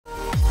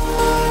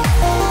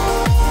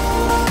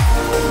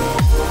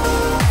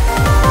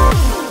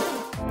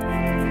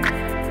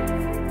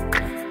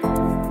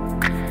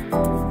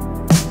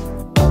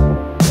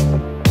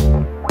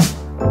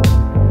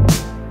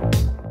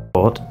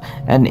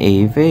an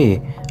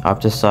EV. I've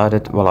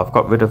decided, well, I've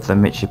got rid of the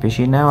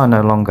Mitsubishi now, I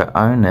no longer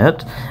own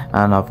it,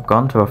 and I've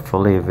gone to a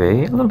full EV,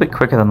 a little bit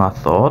quicker than I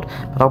thought,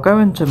 but I'll go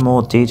into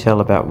more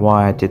detail about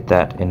why I did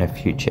that in a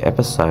future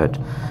episode.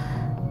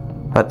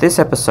 But this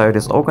episode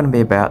is all going to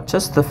be about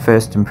just the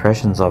first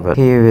impressions of it.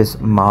 Here is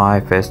my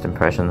first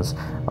impressions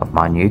of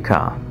my new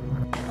car.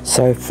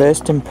 So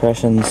first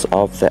impressions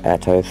of the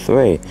Atto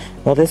 3.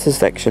 Well, this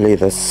is actually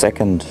the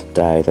second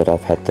day that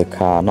I've had the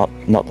car,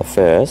 not the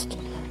first,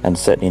 and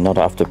certainly not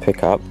after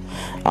pickup.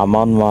 I'm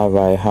on my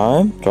way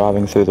home,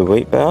 driving through the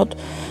wheat belt,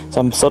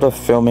 so I'm sort of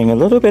filming a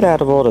little bit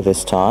out of order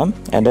this time,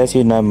 and as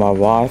you know, my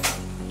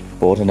wife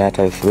bought an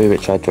Atto 3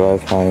 which I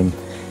drove home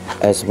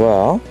as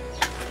well,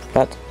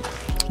 but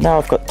now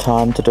I've got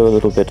time to do a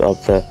little bit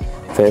of the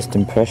first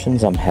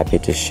impressions. I'm happy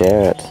to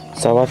share it.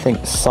 So I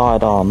think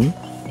side on,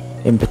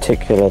 in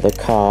particular, the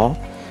car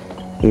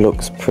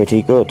looks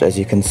pretty good. As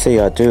you can see,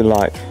 I do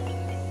like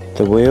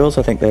the wheels.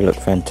 I think they look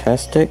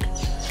fantastic.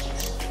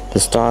 The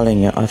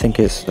styling, I think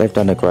they've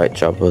done a great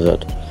job with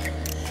it.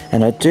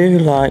 And I do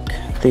like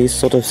these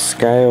sort of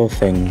scale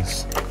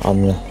things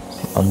on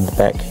the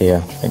back here.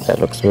 I think that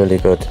looks really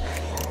good.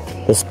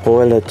 The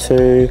spoiler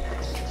too,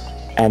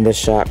 and the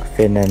shark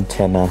fin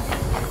antenna.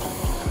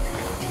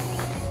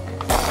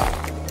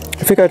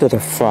 If we go to the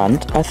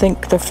front, I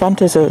think the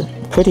front is a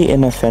pretty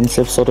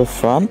inoffensive sort of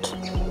front,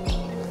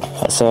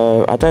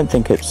 so I don't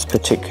think it's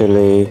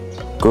particularly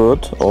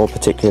good or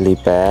particularly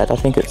bad. I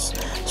think it's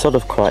sort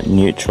of quite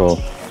neutral,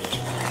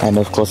 and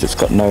of course it's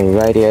got no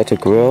radiator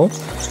grille.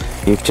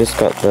 You've just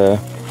got the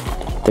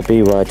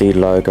BYD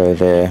logo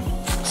there,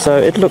 so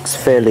it looks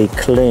fairly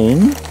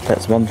clean.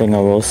 That's one thing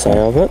I will say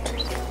of it.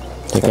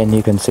 Again,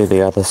 you can see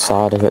the other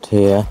side of it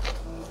here.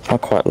 I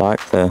quite like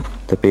the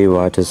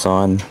BY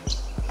design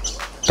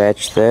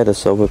badge there, the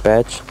silver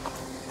badge.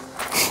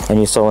 And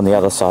you saw on the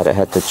other side it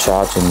had the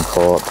charging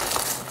port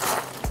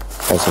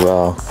as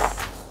well.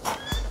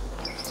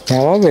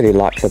 Now I really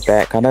like the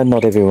back. I know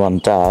not everyone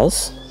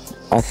does.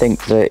 I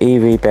think the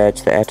EV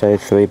badge, the Atto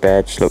 3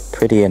 badge, look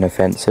pretty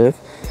inoffensive.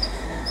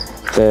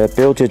 The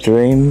Build Your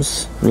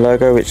Dreams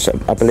logo, which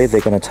I believe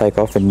they're going to take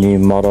off in new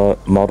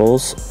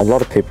models, a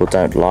lot of people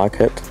don't like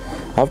it.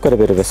 I've got a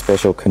bit of a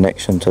special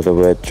connection to the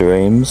word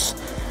dreams.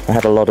 I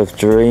had a lot of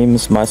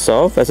dreams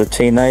myself as a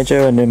teenager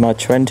and in my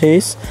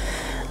 20s.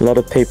 A lot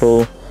of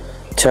people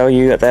tell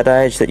you at that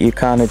age that you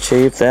can't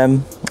achieve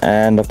them,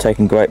 and I've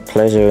taken great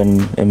pleasure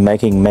in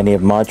making many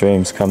of my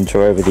dreams come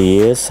true over the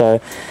years,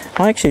 so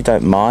I actually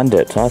don't mind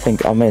it. I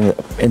think I'm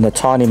in the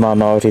tiny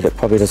minority that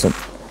probably doesn't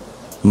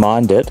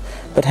mind it.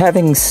 But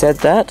having said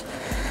that,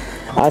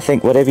 I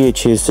think whatever you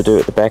choose to do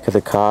at the back of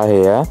the car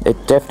here,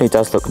 it definitely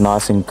does look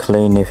nice and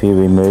clean if you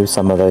remove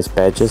some of those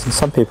badges, and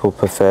some people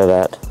prefer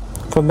that.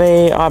 For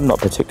me, I'm not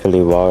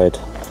particularly worried.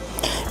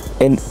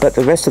 But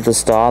the rest of the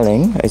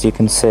styling, as you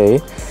can see,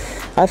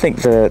 I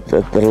think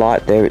the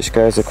light there which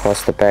goes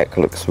across the back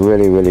looks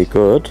really, really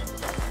good.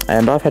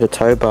 And I've had a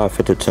tow bar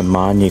fitted to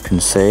mine, you can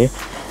see.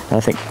 And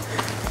I think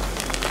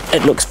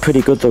it looks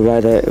pretty good the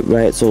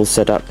way it's all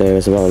set up there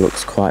as well. It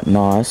looks quite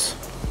nice.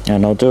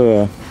 And I'll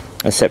do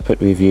a separate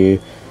review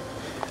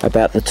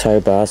about the tow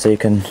bar, so I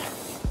can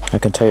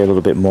tell you a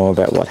little bit more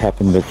about what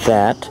happened with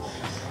that.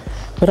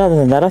 But other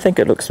than that, I think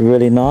it looks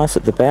really nice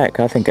at the back.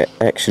 I think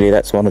actually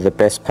that's one of the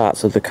best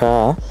parts of the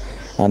car.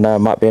 I know I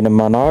might be in a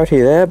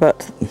minority there,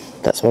 but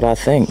that's what I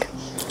think.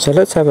 So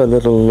let's have a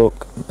little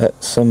look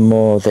at some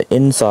more of the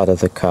inside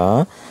of the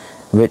car,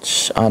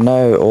 which I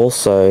know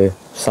also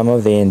some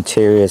of the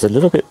interior is a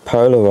little bit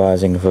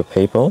polarizing for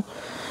people.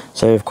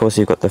 So of course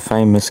you've got the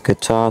famous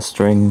guitar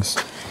strings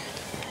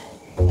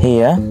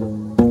here,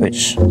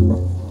 which,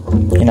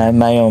 you know,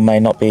 may or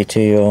may not be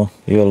to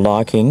your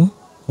liking.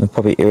 They're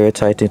probably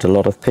irritated a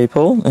lot of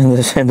people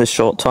in the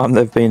short time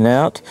they've been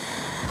out.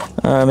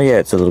 Yeah,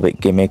 it's a little bit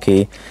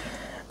gimmicky.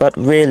 But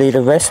really,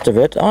 the rest of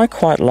it, I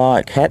quite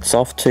like. Hats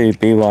off to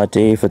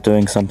BYD for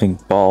doing something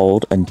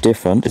bold and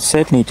different. It's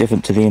certainly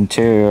different to the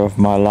interior of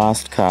my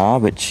last car,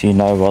 which you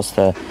know was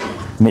the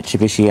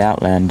Mitsubishi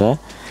Outlander,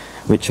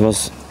 which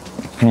was,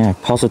 yeah,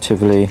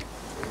 positively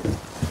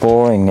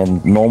boring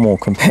and normal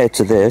compared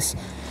to this.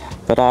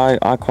 But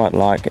I quite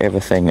like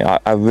everything.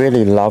 I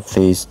really love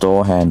these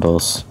door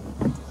handles.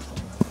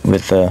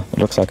 With it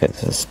looks like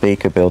it's a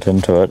speaker built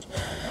into it,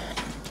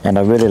 and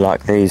I really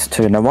like these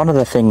too. Now, one of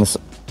the things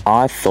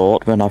I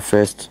thought when I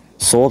first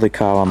saw the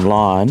car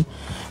online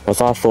was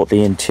I thought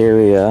the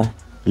interior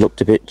looked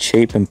a bit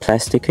cheap and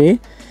plasticky.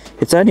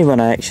 It's only when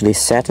I actually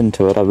sat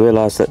into it I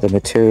realized that the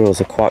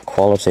materials are quite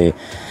quality.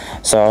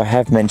 So I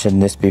have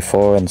mentioned this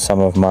before in some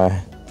of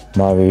my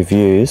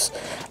reviews.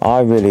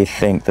 I really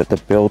think that the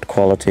build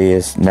quality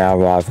is now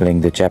rivaling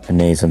the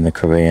Japanese and the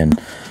Korean.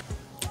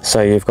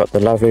 So you've got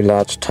the lovely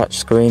large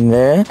touchscreen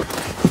there,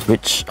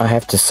 which I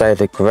have to say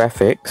the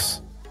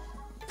graphics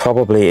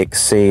probably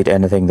exceed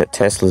anything that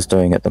Tesla's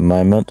doing at the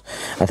moment.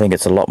 I think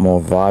it's a lot more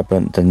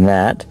vibrant than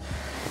that.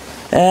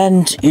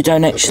 And you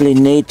don't actually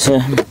need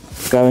to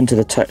go into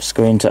the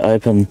touchscreen to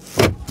open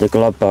the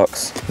glove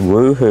box.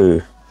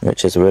 Woohoo!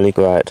 Which is really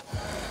great.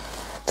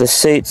 The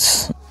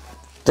seats,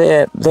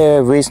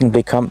 they're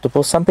reasonably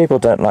comfortable. Some people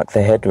don't like the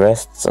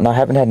headrests, and I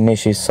haven't had an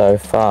issue so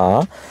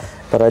far,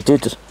 but I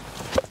did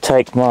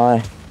take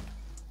my,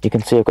 you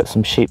can see I've got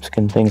some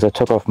sheepskin things I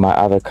took off my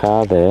other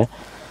car there,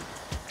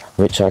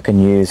 which I can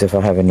use if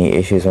I have any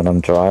issues when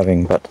I'm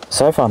driving. But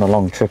so far on a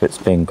long trip it's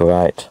been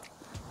great.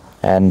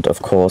 And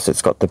of course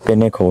it's got the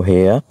Binnacle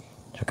here.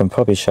 I can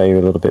probably show you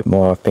a little bit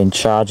more. I've been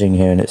charging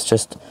here and it's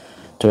just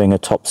doing a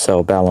top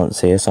cell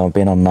balance here, so I've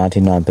been on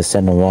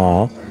 99% a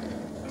while.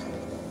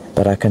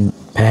 But I can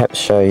perhaps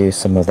show you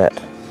some of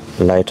that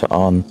later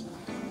on.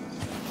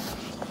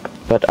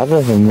 But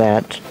other than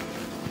that,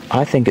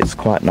 I think it's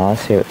quite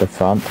nice here at the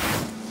front.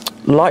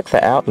 Like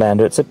the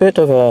Outlander, it's a bit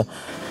of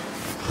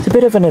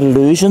an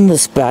illusion, the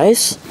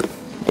space.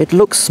 It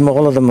looks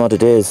smaller than what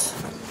it is.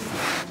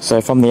 So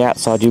from the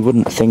outside you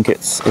wouldn't think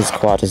it's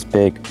quite as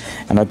big.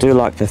 And I do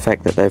like the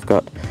fact that they've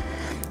got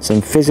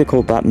some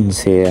physical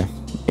buttons here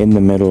in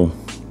the middle,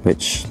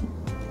 which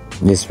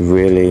is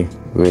really,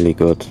 really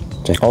good.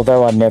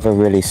 Although I never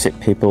really sit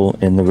people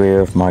in the rear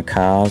of my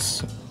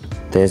cars,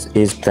 there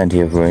is plenty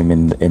of room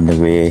in the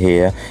rear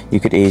here. You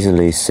could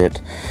easily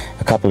sit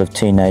a couple of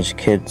teenage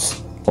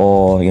kids,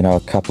 or you know,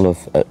 a couple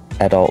of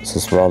adults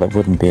as well. It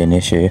wouldn't be an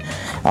issue.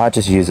 I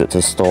just use it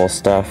to store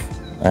stuff,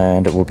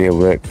 and it will be a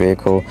work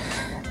vehicle,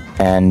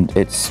 and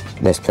there's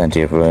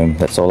plenty of room.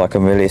 That's all I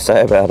can really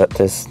say about it.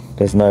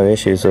 There's no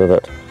issues with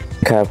it.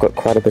 Okay, I've got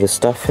quite a bit of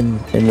stuff in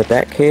the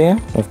back here.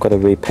 I've got to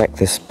repack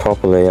this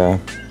properly. I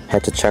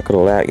had to chuck it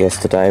all out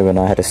yesterday when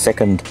I had a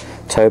second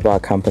tow bar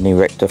company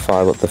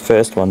rectify what the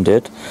first one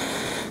did.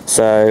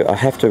 So I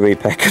have to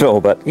repack it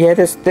all, but yeah,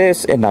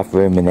 there's enough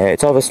room in there.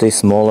 It's obviously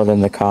smaller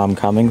than the car I'm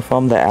coming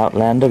from, the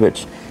Outlander,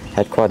 which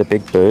had quite a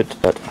big boot,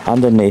 but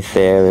underneath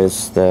there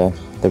is the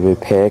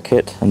repair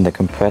kit and the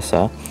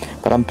compressor.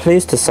 But I'm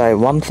pleased to say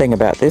one thing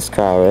about this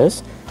car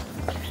is,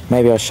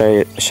 maybe I'll show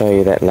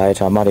you that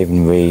later. I might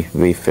even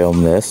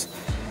refilm this.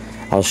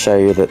 I'll show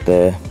you that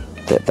the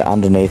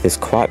underneath is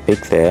quite big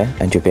there,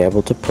 and you'll be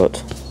able to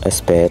put a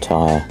spare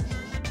tyre.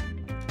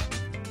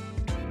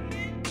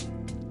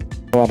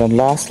 Right, and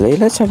lastly,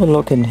 let's have a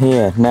look in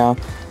here. Now,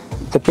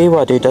 the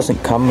BYD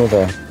doesn't come with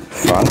a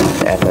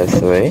Frunk Atto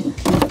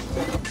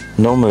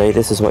 3. Normally,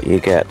 this is what you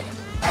get.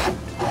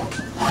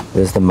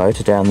 There's the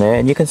motor down there,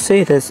 and you can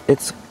see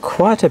it's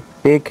quite a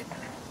big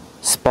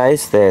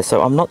space there,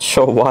 so I'm not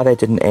sure why they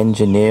didn't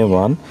engineer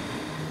one.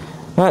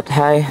 But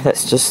hey,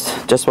 that's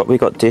just what we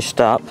got dished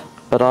up.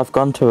 But I've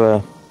gone to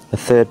a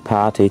third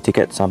party to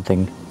get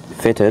something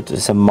fitted.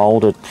 It's a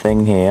molded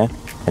thing here,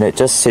 and it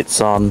just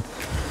sits on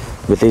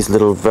with these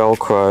little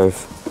Velcro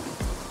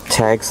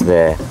tags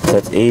there, so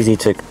it's easy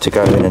to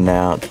go in and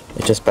out.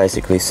 It just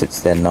basically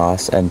sits there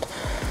nice, and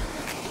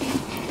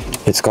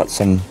it's got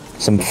some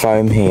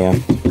foam here.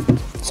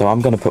 So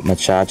I'm going to put my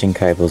charging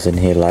cables in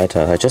here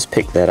later. I just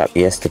picked that up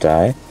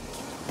yesterday,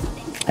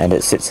 and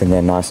it sits in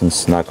there nice and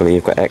snugly.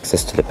 You've got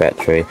access to the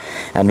battery,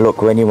 and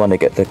look, when you want to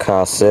get the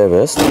car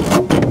serviced,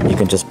 you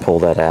can just pull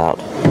that out.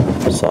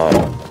 So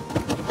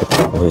the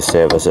people who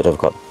service it have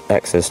got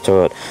access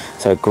to it.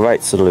 So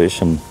great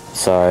solution.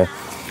 So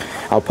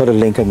I'll put a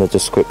link in the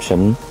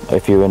description.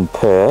 If you're in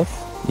Perth,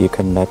 you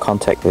can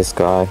contact this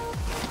guy,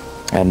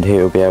 and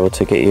he'll be able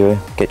to get you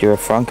a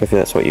Frunk if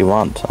that's what you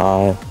want.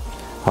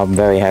 I'm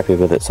very happy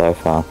with it so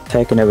far.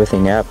 Taking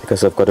everything out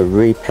because I've got to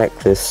repack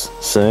this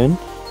soon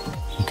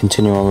and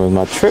continue on with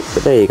my trip.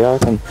 But there you go, I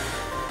can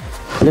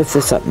lift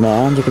this up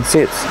now, and you can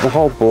see it's the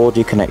whole board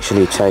you can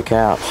actually take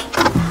out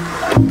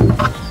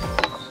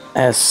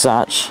as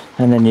such.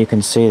 And then you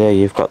can see there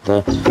you've got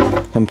the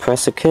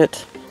compressor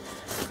kit,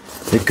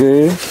 the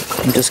goo.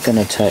 I'm just going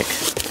to take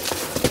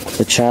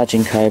the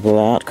charging cable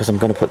out because I'm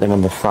going to put them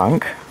in the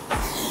frunk.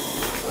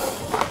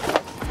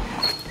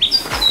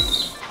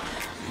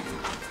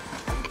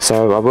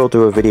 So I will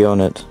do a video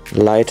on it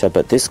later,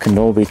 but this can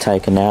all be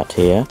taken out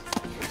here,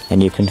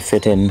 and you can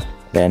fit in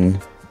then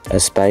a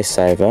space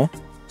saver.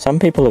 Some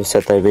people have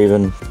said they've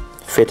even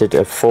fitted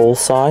a full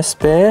size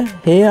spare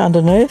here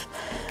underneath.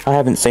 I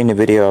haven't seen a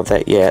video of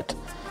that yet.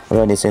 I've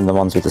only seen the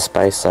ones with the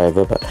space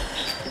saver, but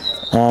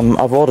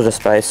I've ordered a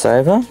space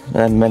saver,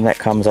 and when that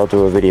comes I'll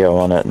do a video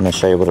on it and I'll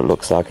show you what it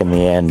looks like in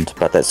the end.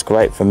 But that's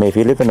great for me. If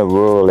you live in a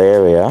rural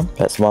area,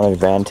 that's one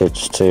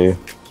advantage to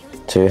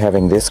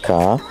having this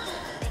car.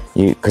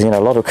 Because you know,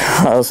 a lot of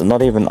cars,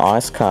 not even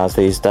ICE cars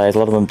these days, a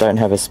lot of them don't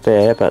have a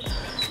spare. But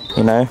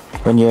you know,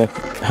 when you're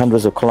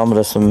hundreds of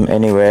kilometers from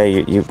anywhere,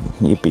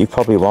 you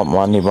probably want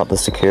one. You want the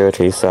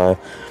security. So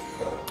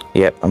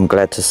yep, I'm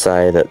glad to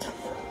say that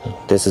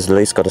this has at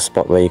least got a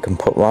spot where you can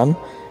put one,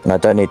 and I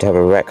don't need to have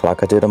a rack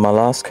like I did on my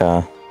last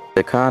car.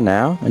 The car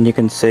now, and you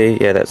can see,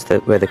 yeah, that's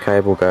where the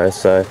cable goes,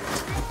 so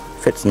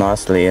fits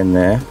nicely in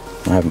there.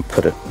 I haven't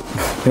put it,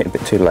 been a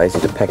bit too lazy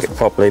to pack it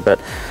properly, but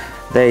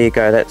there you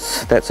go.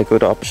 That's a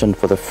good option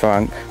for the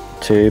front,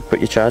 to put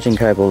your charging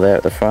cable there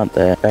at the front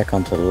there. Back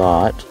onto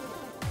light.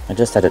 I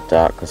just had it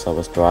dark because I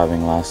was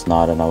driving last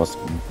night and I was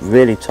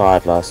really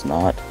tired last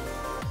night.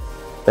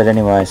 But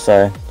anyway,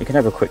 so you can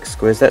have a quick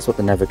squiz. That's what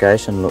the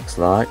navigation looks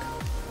like.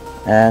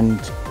 And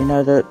you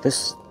know,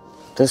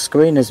 the the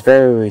screen is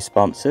very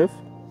responsive,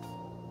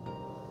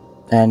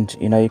 and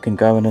you know, you can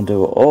go in and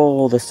do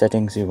all the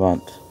settings you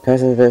want. Okay,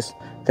 so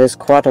there's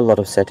quite a lot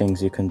of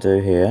settings you can do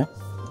here,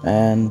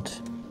 and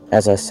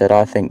as I said,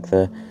 I think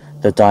the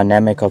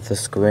dynamic of the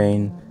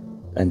screen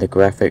and the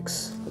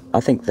graphics,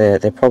 I think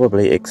they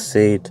probably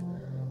exceed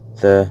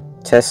the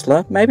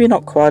Tesla. Maybe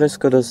not quite as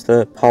good as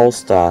the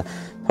Polestar.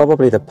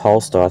 Probably the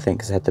Polestar I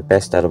think has had the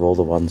best out of all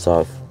the ones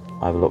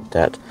I've looked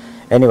at.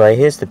 Anyway,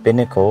 here's the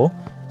Binnacle.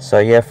 So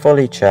yeah,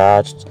 fully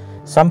charged.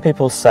 Some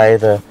people say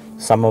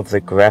some of the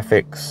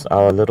graphics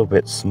are a little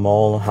bit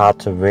small, hard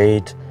to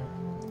read.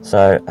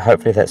 So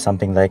hopefully that's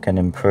something they can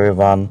improve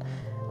on.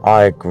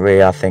 I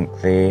agree, I think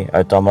the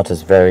odometer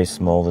is very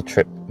small, the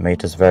trip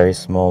meter is very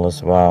small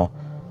as well.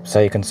 So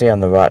you can see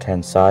on the right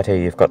hand side here,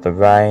 you've got the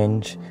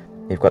range,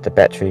 you've got the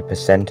battery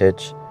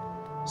percentage.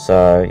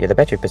 So yeah, the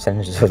battery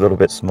percentage is a little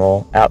bit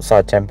small.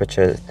 Outside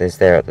temperature is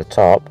there at the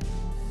top.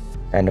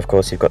 And of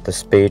course you've got the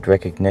speed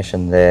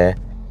recognition there.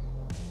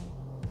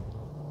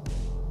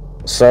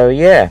 So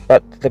yeah,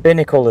 but the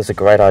Binnacle is a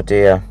great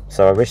idea.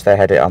 So I wish they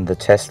had it on the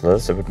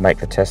Teslas. It would make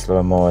the Tesla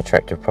a more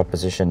attractive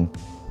proposition,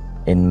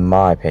 in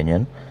my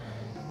opinion.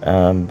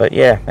 But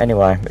yeah,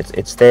 anyway,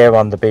 it's there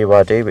on the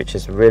BYD, which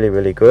is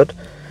really good.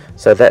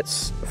 So that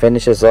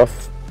finishes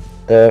off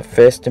the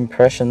first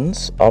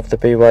impressions of the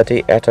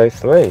BYD Atto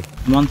 3.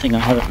 One thing I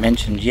haven't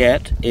mentioned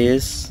yet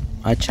is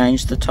I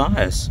changed the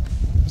tyres.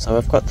 So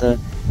I've got the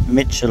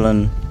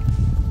Michelin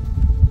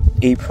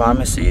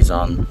e-Primacies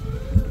on,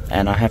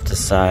 and I have to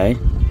say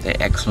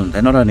they're excellent.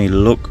 They not only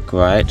look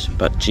great,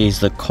 but geez,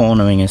 the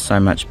cornering is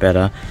so much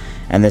better,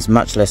 and there's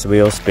much less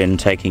wheel spin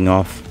taking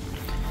off,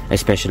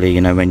 especially,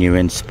 you know, when you're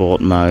in sport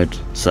mode.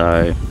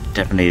 So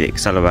definitely the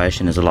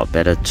acceleration is a lot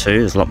better too,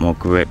 there's a lot more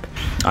grip.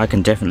 I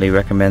can definitely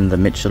recommend the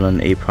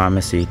Michelin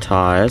e-Primacy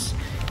tyres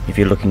if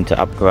you're looking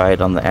to upgrade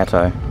on the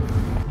Atto.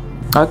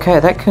 Okay,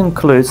 that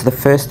concludes the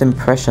first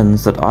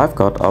impressions that I've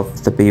got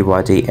of the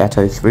BYD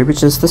Atto 3,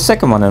 which is the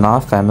second one in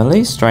our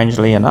family,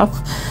 strangely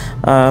enough.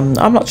 I'm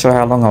not sure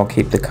how long I'll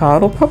keep the car.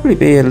 It'll probably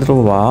be a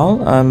little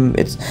while.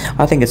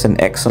 I think it's an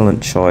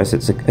excellent choice.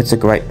 It's a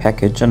great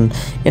package, and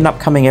in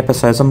upcoming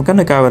episodes I'm going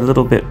to go a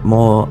little bit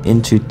more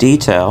into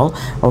detail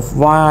of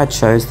why I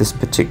chose this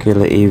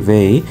particular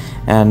EV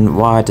and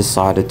why I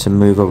decided to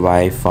move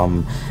away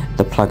from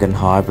the plug-in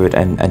hybrid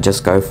and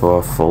just go for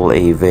a full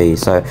EV.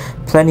 So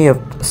plenty of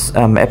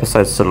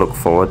episodes to look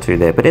forward to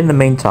there, but in the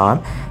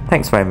meantime,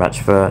 thanks very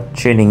much for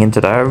tuning in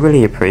today. I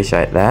really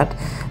appreciate that.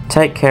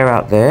 Take care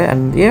out there,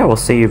 and yeah, we'll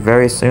see you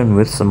very soon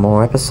with some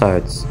more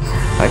episodes.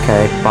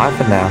 Okay, bye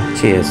for now.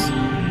 Cheers.